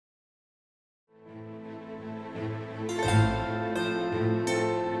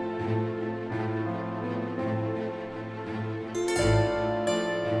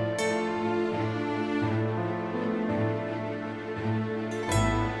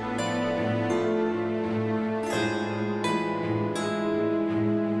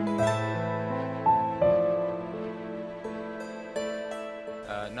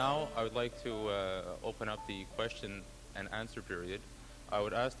I would like to open up the question and answer period. I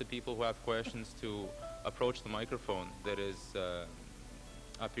would ask the people who have questions to approach the microphone that is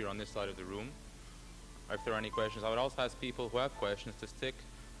up here on this side of the room. Or if there are any questions, I would also ask people who have questions to stick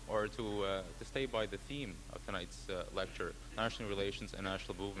or to stay by the theme of tonight's lecture, national relations and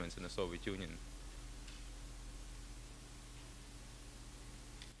national movements in the Soviet Union.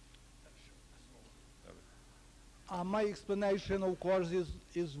 My explanation, of course,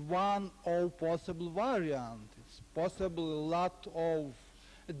 is one of possible variants. It's possible a lot of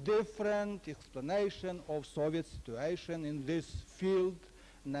different explanation of Soviet situation in this field,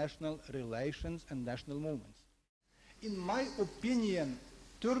 national relations and national movements. In my opinion,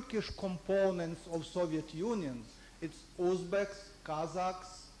 Turkish components of Soviet Union, it's Uzbeks,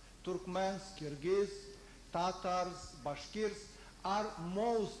 Kazakhs, Turkmens, Kyrgyz, Tatars, Bashkirs, are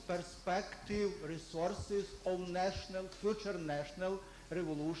most perspective resources of future national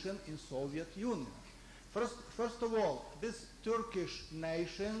revolution in Soviet Union. First of all, these Turkish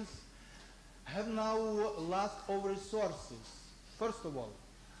nations have now a lot of resources. First of all,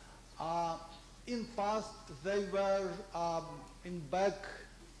 in past they were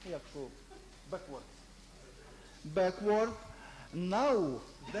backward. Now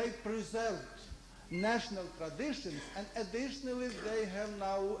they preserved national traditions, and additionally they have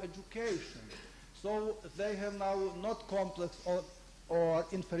now education. So they have now not complex or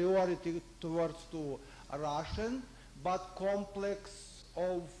inferiority towards to Russian, but complex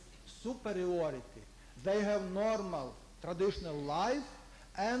of superiority. They have normal traditional life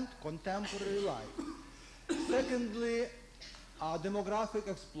and contemporary life. Secondly, demographic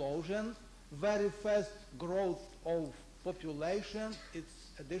explosion, very fast growth of population,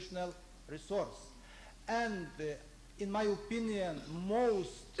 it's additional resource. And in my opinion,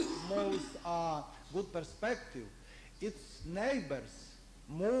 most good perspective, it's neighbors,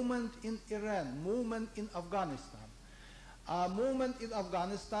 movement in Iran, movement in Afghanistan. Movement in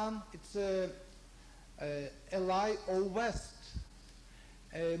Afghanistan, it's a ally of West.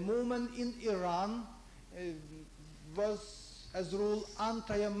 Movement in Iran was, as a rule,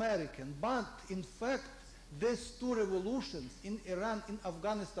 anti-American. But in fact, these two revolutions in Iran, in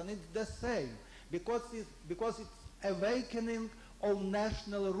Afghanistan, it's the same. Because it's awakening of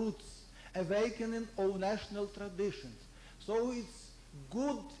national roots, awakening of national traditions. So it's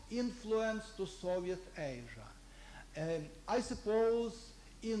good influence to Soviet Asia. I suppose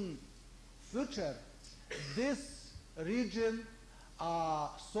in future, this region,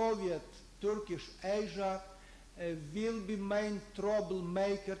 Soviet, Turkish Asia, will be main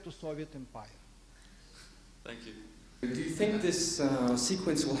troublemaker to Soviet Empire. Thank you. Do you think this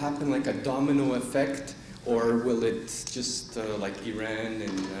sequence will happen like a domino effect, or will it just like Iran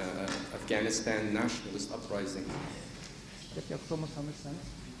and Afghanistan nationalist uprising?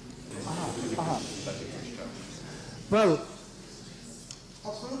 Well,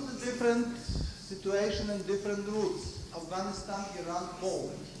 absolutely different situation and different routes. Afghanistan, Iran,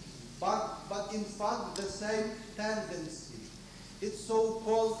 Poland. But in fact the same tendency. It's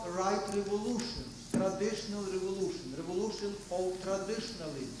so-called right revolution. Traditional revolution, revolution of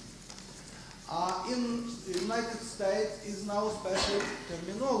traditionalism. In the United States is now special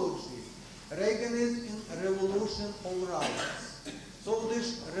terminology. Reaganism in revolution of rights. So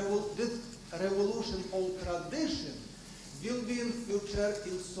this revolution of tradition will be in future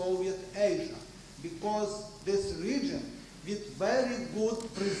in Soviet Asia, because this region with very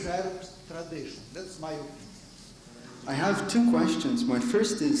good preserved tradition. That's my opinion. I have two questions. My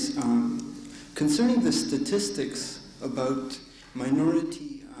first is concerning the statistics about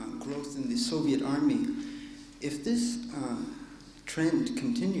minority growth in the Soviet army. If this trend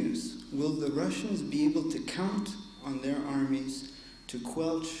continues, will the Russians be able to count on their armies to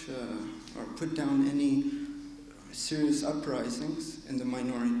quelch or put down any serious uprisings in the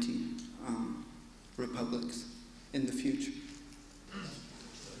minority republics in the future?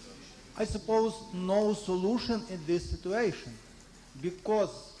 I suppose no solution in this situation,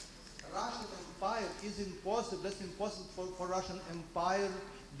 because Russian Empire is impossible. That's impossible for Russian Empire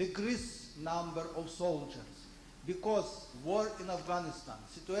decrease number of soldiers, because war in Afghanistan,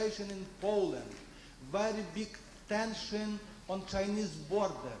 situation in Poland, very big tension on Chinese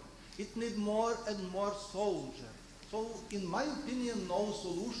border. It needs more and more soldiers. So, in my opinion, no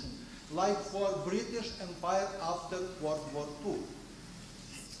solution, like for British Empire after World War II.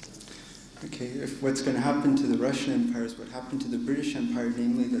 Okay, if what's going to happen to the Russian Empire is what happened to the British Empire,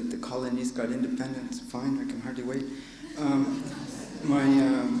 namely that the colonies got independence, fine, I can hardly wait.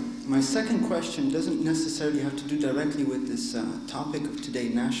 My second question doesn't necessarily have to do directly with this topic of today,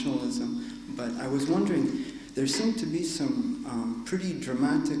 nationalism, but I was wondering, there seem to be some pretty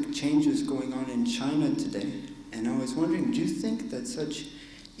dramatic changes going on in China today. And I was wondering, do you think that such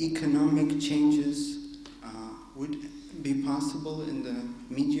economic changes would be possible in the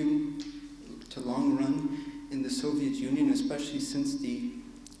medium to long run in the Soviet Union, especially since the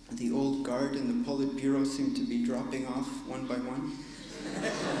old guard and the Politburo seem to be dropping off one by one?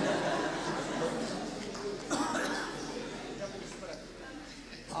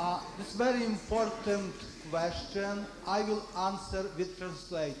 This very important question I will answer with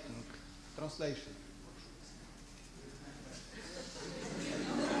translation.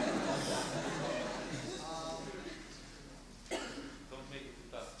 Don't make it too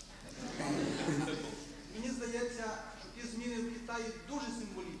tough. Мені здається, що ті зміни в Китаї дуже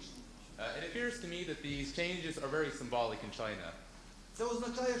символічні. It appears to me that these changes are very symbolic in China. Це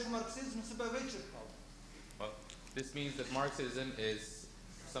означає, що марксизм себе вичерпав. Well, this means that Marxism is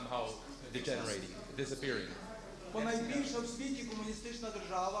somehow degenerating, disappearing. Бо найбільша в світі комуністична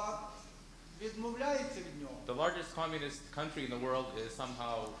держава відмовляється від нього. The largest communist country in the world is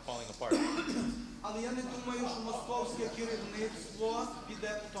somehow falling apart. Але я не думаю, що московське керівництво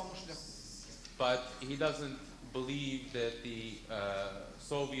піде по тому шляху. But he doesn't believe that the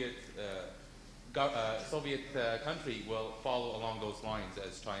Soviet country will follow along those lines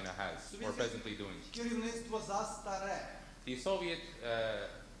as China has, or presently doing. Керівництво застаре. The Soviet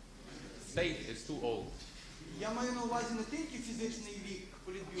state is too old. Я маю на увазі не тільки фізичний вік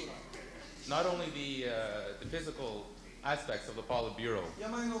Політбюро. Not only the physical aspects of the Politburo, Я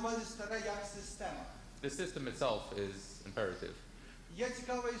маю на увазі старе як система. the system itself is imperative. Є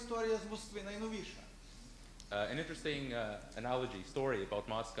цікава історія з Москви, найновіша. An interesting story about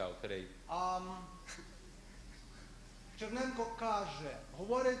Moscow today. Черненко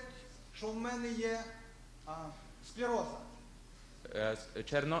говорить, що в мене є склероза.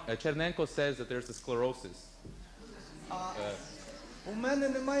 Chernenko says that there's a sclerosis. У мене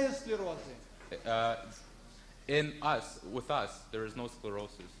немає склерози. With us, there is no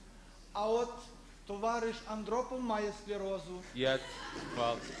sclerosis. А от товариш Андропов має склерозу. Yet,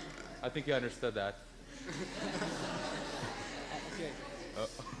 well, I think you understood that. Okay.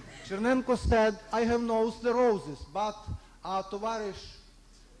 Chernenko said, I have no sclerosis, but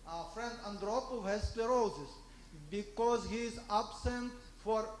friend Andropov has sclerosis because he is absent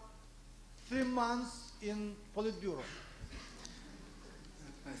for 3 months in Politburo.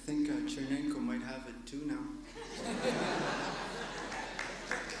 I think Chernenko might have it too now.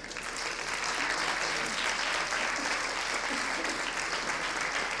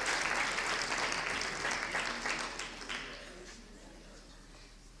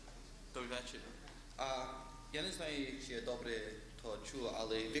 Добрий вечір. Я не знаю, чи я добре то чув,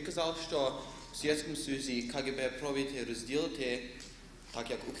 але ви казали, що в Совєтському Союзі КГБ пробує розділити, так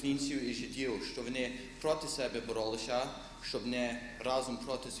як українців і жидів, що вони проти себе боролися, щоб не разом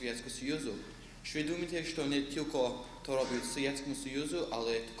проти Совєтського Союзу. Що ви думаєте, що вони тільки то роблять в Совєтському Союзу,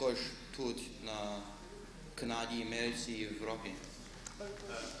 але також тут, на Канаді, Америці і Європі?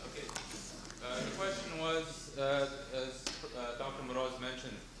 Okay. The question was, as Dr. Moroz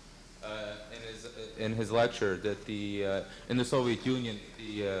mentioned in his lecture, that in the Soviet Union,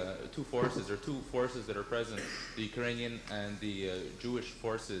 the two forces that are present, the Ukrainian and the Jewish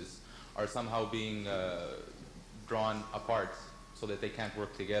forces, are somehow being drawn apart so that they can't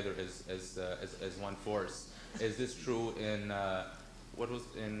work together as one force. Is this true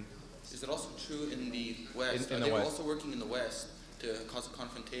Is it also true in the West? In Are the they West. also working in the West to cause a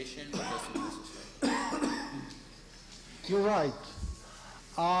confrontation? You're right.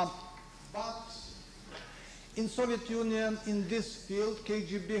 But in Soviet Union, in this field,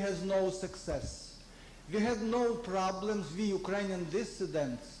 KGB has no success. We had no problems, we Ukrainian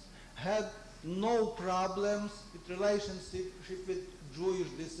dissidents had no problems with relationship with Jewish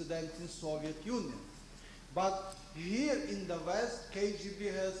dissidents in Soviet Union. But here in the West, KGB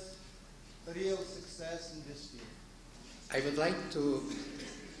has real success in this field. I would like to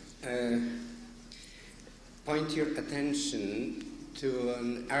point your attention to an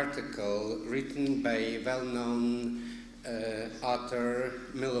article written by well-known author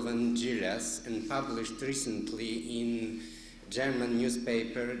Milovan Djilas and published recently in German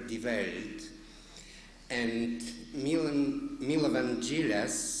newspaper Die Welt. And Milovan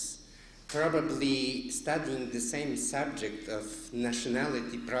Djilas, probably studying the same subject of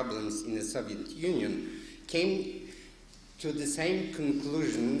nationality problems in the Soviet Union, came to the same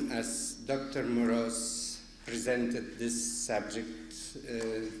conclusion as Dr. Moroz presented this subject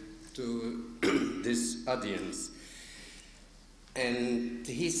to this audience. And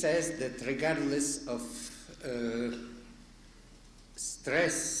he says that regardless of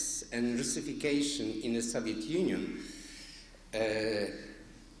stress and Russification in the Soviet Union, the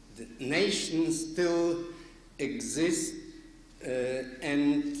nation still exists,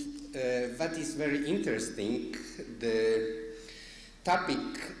 and what is very interesting, the topic,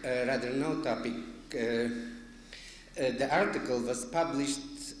 the article was published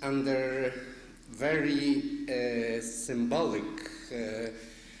under very symbolic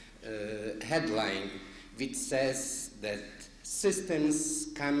headline, which says that systems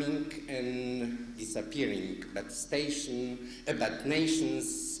coming and disappearing, but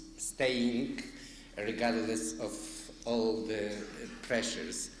nations staying regardless of all the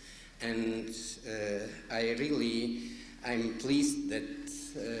pressures. And I'm pleased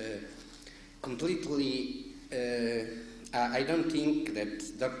that completely, I don't think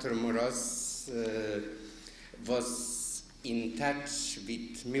that Dr. Moroz was in touch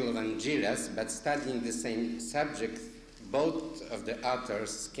with Milovan Djilas, but studying the same subject, both of the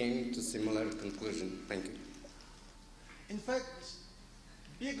authors came to similar conclusion. Thank you. In fact,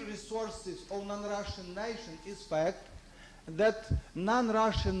 big resources of non-Russian nation is fact that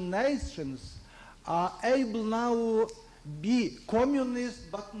non-Russian nations are able now be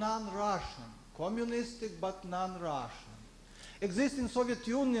communist but non-Russian, communistic but non-Russian. Exists in Soviet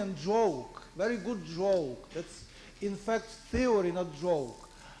Union joke, very good joke, that's in fact theory, not joke.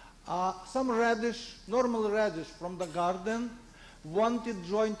 Some radish, normal radish from the garden wanted to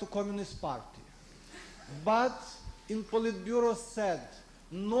join to Communist Party. But in Politburo said,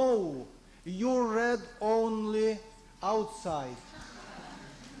 no, you red only outside,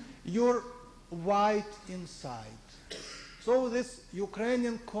 you're white inside. So this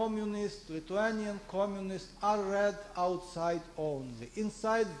Ukrainian communist, Lithuanian communist are red outside only.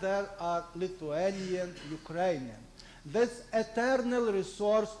 Inside there are Lithuanian, Ukrainian. That's eternal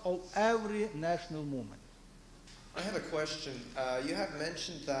resource of every national movement. I have a question. You have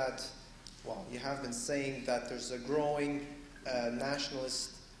mentioned that, well, you have been saying that there's a growing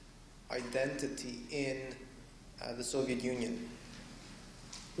nationalist identity in the Soviet Union.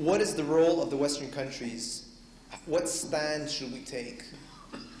 What is the role of the Western countries? What stand should we take?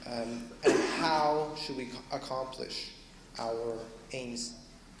 And how should we accomplish our aims?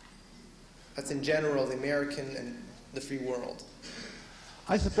 That's in general the American and the free world.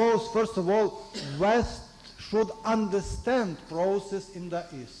 I suppose, first of all, West should understand process in the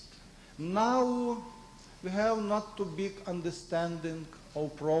East. Now we have not too big understanding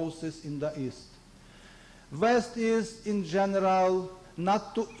of process in the East. West is, in general,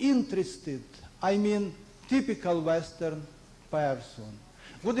 not too interested, I mean, typical Western person.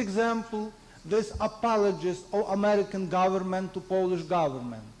 Good example, this apologies of American government to Polish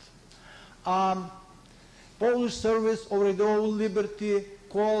government. Polish service of Radio Liberty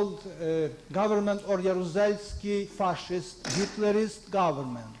called government or Jaruzelski fascist, Hitlerist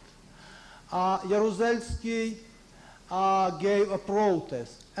government. Jaruzelski gave a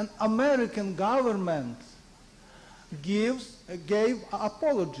protest, and American government gave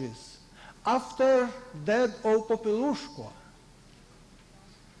apologies after death of Popelushko.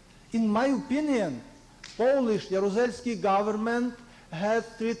 In my opinion, Polish Jaruzelski government had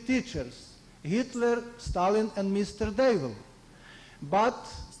three teachers, Hitler, Stalin, and Mr. Devil. But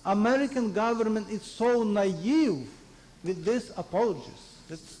American government is so naive with these apologies.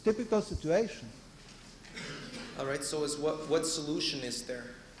 That's a typical situation. All right, so what solution is there?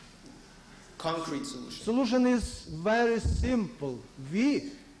 Concrete solution. Solution is very simple.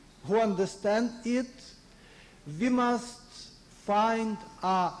 We who understand it, we must find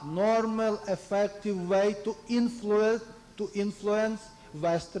a normal, effective way to influence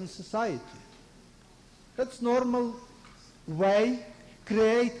Western society. That's normal way.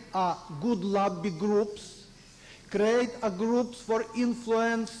 Create a good lobby groups, create a groups for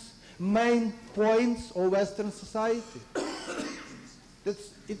influence main points of Western society.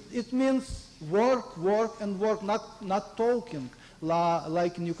 It means work, work, and work, not talking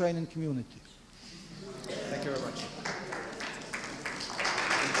like in Ukrainian community. Thank you very much.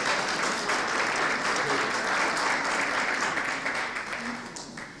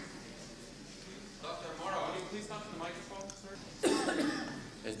 Dr. Moroz, will you please come to the microphone, sir?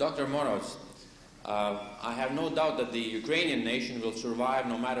 Yes, Dr. Moroz, I have no doubt that the Ukrainian nation will survive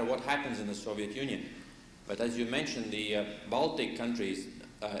no matter what happens in the Soviet Union. But as you mentioned, the Baltic countries,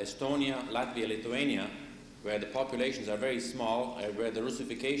 Estonia, Latvia, Lithuania, where the populations are very small, where the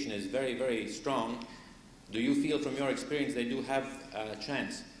Russification is very, very strong, do you feel from your experience they do have a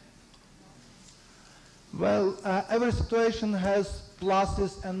chance? Well, every situation has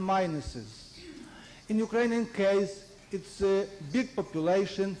pluses and minuses. In Ukrainian case, it's a big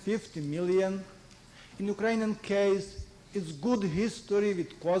population, 50 million. In Ukrainian case, It's good history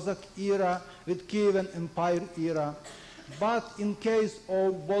with Cossack era, with Kievan Empire era. But in case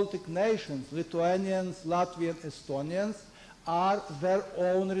of Baltic nations, Lithuanians, Latvians, Estonians are their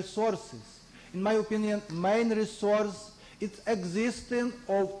own resources. In my opinion, main resource is existence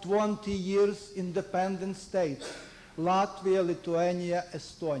of 20 years independent states, Latvia, Lithuania,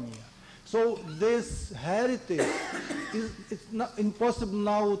 Estonia. So this heritage, it's not impossible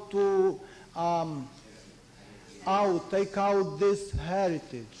now to take out this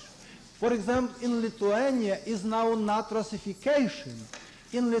heritage. For example, in Lithuania is now not Russification.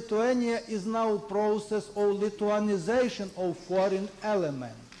 In Lithuania is now process of Lithuanization of foreign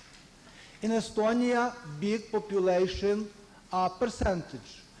element. In Estonia, big population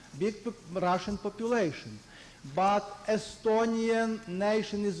percentage, big Russian population. But Estonian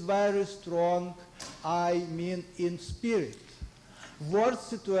nation is very strong, I mean in spirit. Worst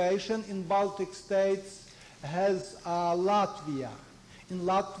situation in Baltic states has Latvia. In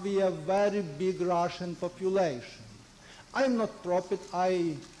Latvia, very big Russian population. I'm not prophet,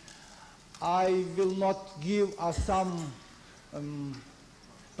 I will not give some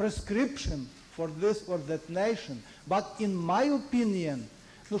prescription for this or that nation, but in my opinion,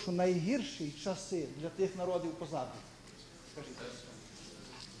 ну що найгірші часи для тих народів позаду.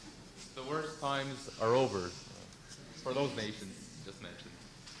 The worst times are over for those nations just mentioned.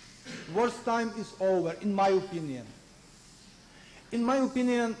 Worst time is over, in my opinion. In my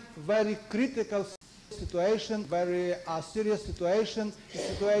opinion, very critical situation, very serious situation, is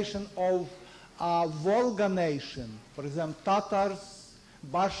situation of Volga nation. For example, Tatars,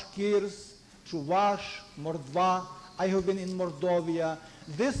 Bashkirs, Chuvash, Mordva. I have been in Mordovia.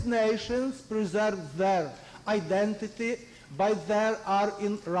 These nations preserve their identity, but they are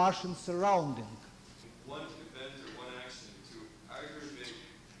in Russian surrounding. One event or one action to aggravate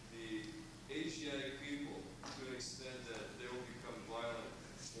the Asiatic people to an extent that they will become violent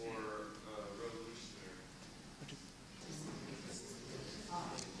or revolutionary?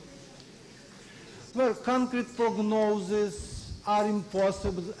 Well, concrete prognoses are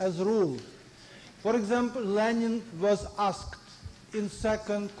impossible as rule. For example, Lenin was asked in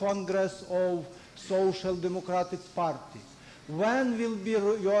Second Congress of Social Democratic Party, when will be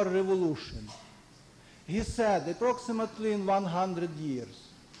your revolution? He said approximately in 100 years.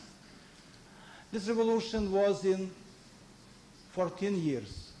 This revolution was in 14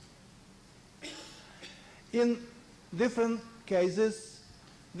 years. In different cases,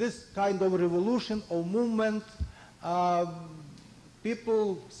 this kind of revolution or movement,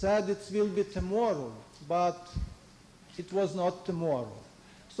 people said it will be tomorrow, but it was not tomorrow.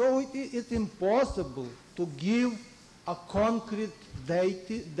 So it's impossible to give a concrete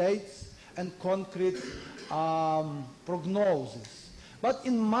dates and concrete prognosis. But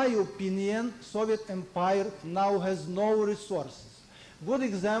in my opinion, Soviet Empire now has no resources. Good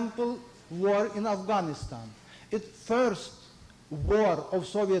example, war in Afghanistan. It's first war of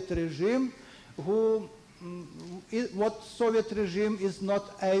Soviet regime what Soviet regime is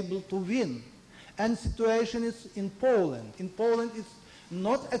not able to win. And situation is in Poland. In Poland, it's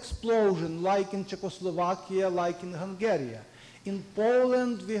not explosion like in Czechoslovakia, like in Hungary. In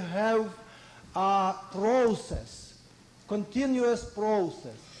Poland, we have a process, continuous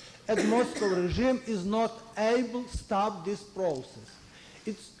process. And Moscow regime is not able to stop this process.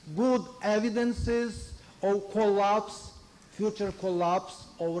 It's good evidences of collapse, future collapse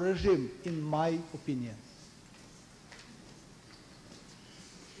of regime, in my opinion.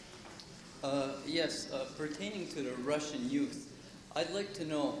 Yes, pertaining to the Russian youth, I'd like to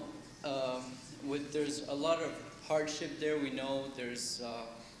know, there's a lot of hardship there, we know there's,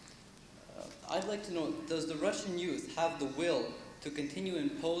 I'd like to know, does the Russian youth have the will to continue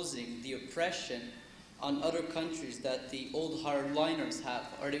imposing the oppression on other countries that the old hardliners have?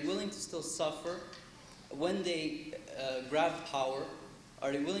 Are they willing to still suffer when they grab power?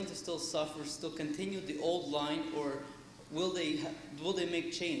 Are they willing to still suffer, still continue the old line, or will they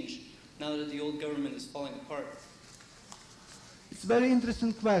make change now that the old government is falling apart? It's a very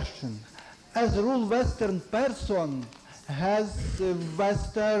interesting question. As a rule, Western person has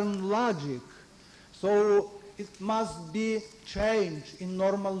Western logic, so it must be changed in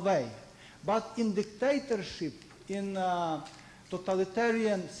normal way. But in dictatorship, in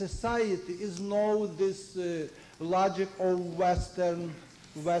totalitarian society, is no this logic of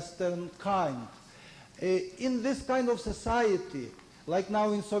Western kind. In this kind of society, like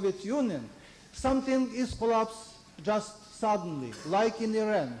now in Soviet Union, something is collapsed just suddenly, like in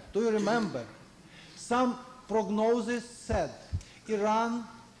Iran. Do you remember? Some prognosis said Iran,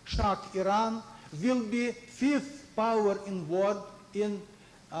 Shah Iran, will be fifth power in world in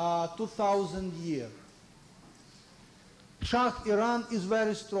 2000 year. Shah Iran is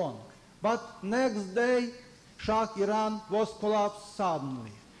very strong. But next day, Shah Iran was collapsed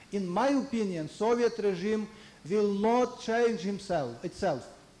suddenly. In my opinion, Soviet regime will not change itself.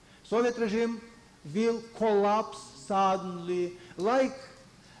 Soviet regime will collapse suddenly, like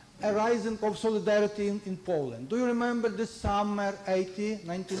a rising of solidarity in Poland. Do you remember this summer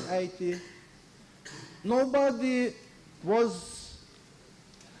 1980? Nobody was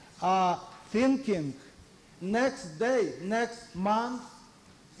thinking next day, next month,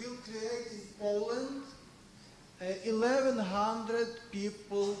 will create in Poland 1,100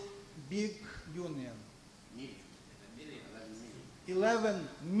 people big union. 11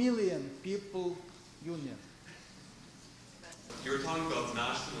 million people union. You were talking about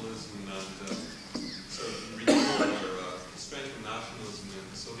nationalism and sort of renewal or strength of nationalism in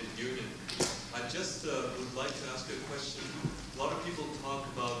the Soviet Union. I just would like to ask you a question. A lot of people talk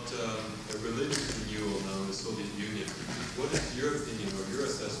about a religious renewal now in the Soviet Union. What is your opinion or your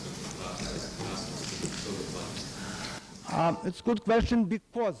assessment of nationalism in the Soviet life? It's a good question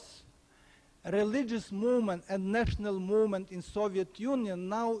because religious movement and national movement in Soviet Union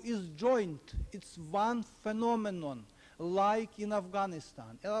now is joint. It's one phenomenon, like in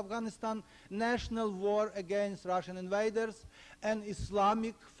Afghanistan. In Afghanistan, national war against Russian invaders and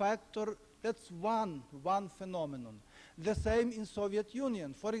Islamic factor, that's one phenomenon. The same in Soviet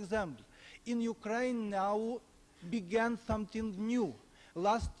Union. For example, in Ukraine now began something new.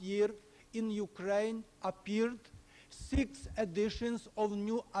 Last year in Ukraine appeared 6 editions of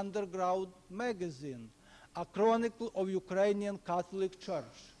new underground magazine, a chronicle of Ukrainian Catholic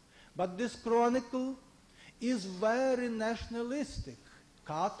Church. But this chronicle is very nationalistic,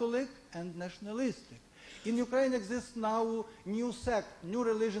 Catholic and nationalistic. In Ukraine exists now new sect, new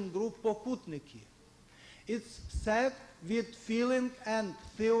religion group, Pokutniki. It's sect with feeling and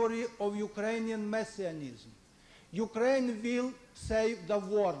theory of Ukrainian messianism. Ukraine will save the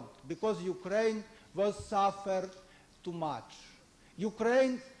world because Ukraine was suffered too much.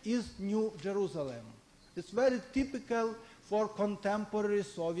 Ukraine is New Jerusalem. It's very typical for contemporary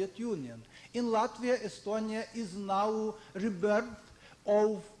Soviet Union. In Latvia, Estonia is now rebirth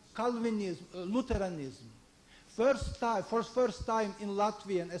of Calvinism, Lutheranism. For first time in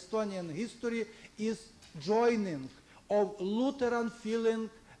Latvian, Estonian history is joining of Lutheran feeling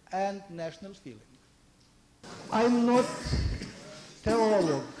and national feeling. I'm not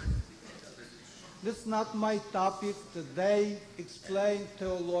theologue. This is not my topic today, explain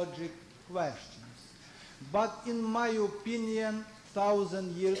theological questions. But in my opinion,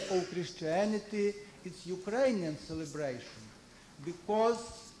 1,000 years of Christianity, it's Ukrainian celebration. Because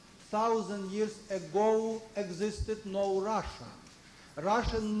 1,000 years ago existed no Russia.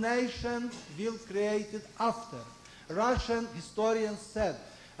 Russian nation will created after. Russian historians said,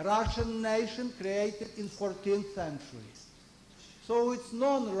 Russian nation created in 14th century. So it's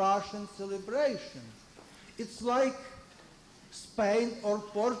non-Russian celebration. It's like Spain or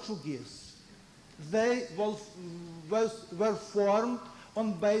Portuguese. They were formed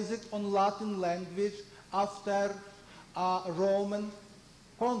on Latin language after Roman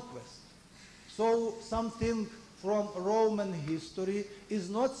conquest. So something from Roman history is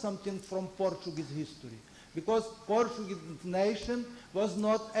not something from Portuguese history, because Portuguese nation was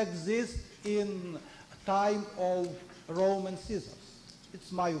not exist in time of Roman Caesars.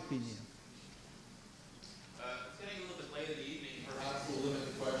 It's my opinion. It's getting a little bit late in the evening. Perhaps we'll limit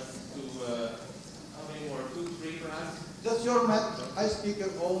the questions to how many more? 2, 3, perhaps? That's your method. I speak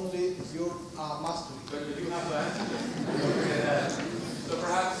only your mastery. But you do have to answer. So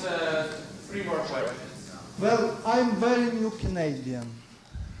perhaps 3 more questions. Well, I'm very new Canadian.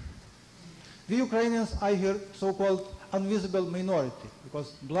 We Ukrainians, I hear so-called invisible minority,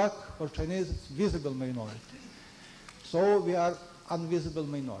 because black or Chinese is visible minority. So we are invisible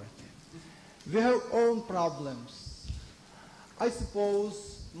minority. We have own problems. I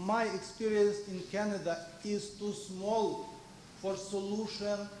suppose my experience in Canada is too small for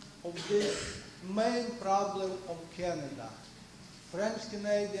solution of this main problem of Canada. French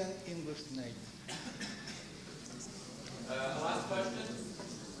Canadian, English Canadian. Last question.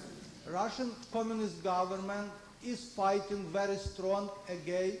 Russian communist government is fighting very strong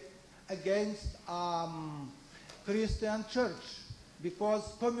against Christian church, because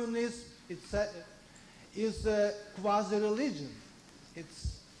communism is a quasi-religion.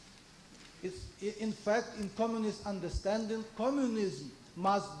 In fact, in communist understanding, communism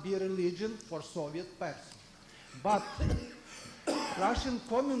must be religion for Soviet person. But Russian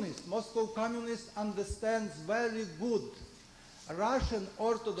communist, Moscow communist understands very good. Russian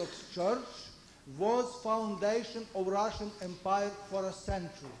Orthodox Church was foundation of Russian Empire for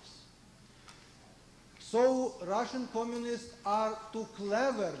centuries. So Russian communists are too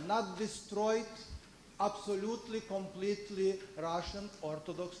clever, not destroyed absolutely, completely Russian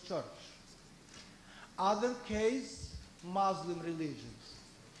Orthodox Church. Other case, Muslim religions.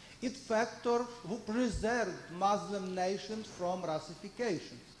 It factor who preserved Muslim nations from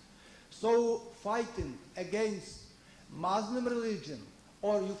Russification. So fighting against Muslim religion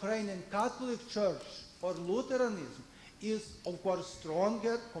or Ukrainian Catholic Church or Lutheranism is of course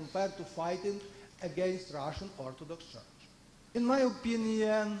stronger compared to fighting against Russian Orthodox Church. In my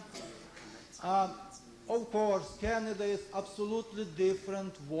opinion, of course, Canada is absolutely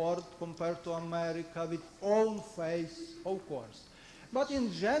different world compared to America with own face, of course. But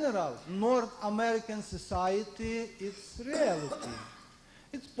in general, North American society, it's reality.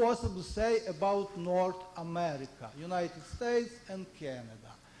 It's possible to say about North America, United States and Canada.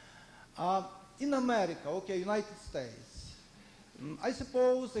 In America, okay, United States, I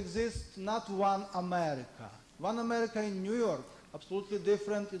suppose exists not one America. One America in New York, absolutely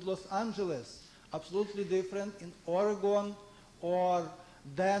different in Los Angeles, absolutely different in Oregon or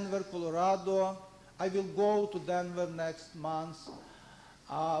Denver, Colorado. I will go to Denver next month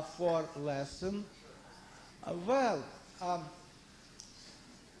for lesson.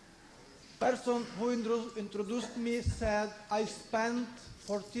 Person who introduced me said I spent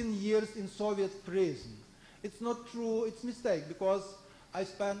 14 years in Soviet prison. It's not true, it's a mistake, because I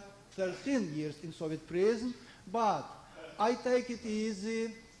spent 13 years in Soviet prison, but I take it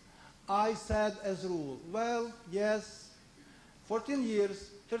easy. I said as rule, well, yes, 14 years,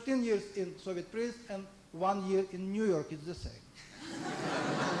 13 years in Soviet prison and 1 year in New York, it's the same.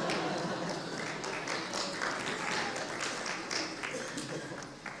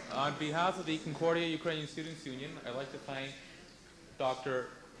 On behalf of the Concordia Ukrainian Students Union, I'd like to thank Dr.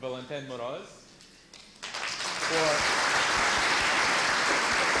 Valentyn Moroz for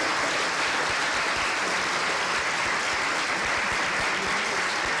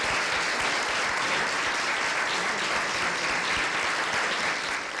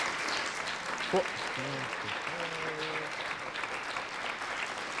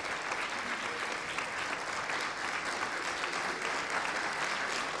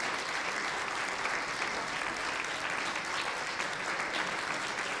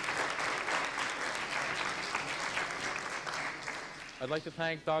I'd like to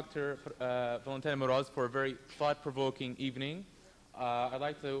thank Dr. Valentyn Moroz for a very thought-provoking evening. I'd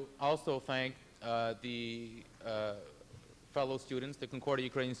like to also thank the fellow students, the Concordia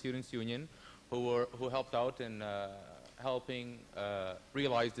Ukrainian Students Union, who helped out in helping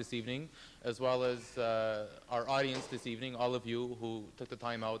realize this evening, as well as our audience this evening, all of you who took the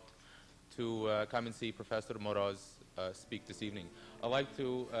time out to come and see Professor Moroz speak this evening. I'd like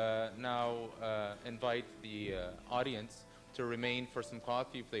to now invite the audience to remain for some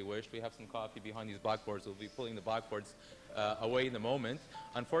coffee if they wish. We have some coffee behind these blackboards. We'll be pulling the blackboards away in a moment.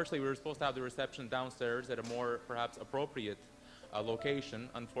 Unfortunately, we were supposed to have the reception downstairs at a more perhaps appropriate location.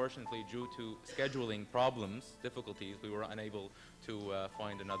 Unfortunately, due to scheduling problems, difficulties, we were unable to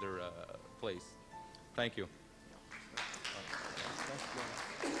find another place. Thank you.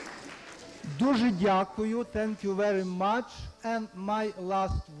 Дуже дякую, thank you very much. And my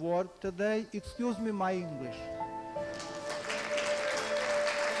last word today, excuse me my English.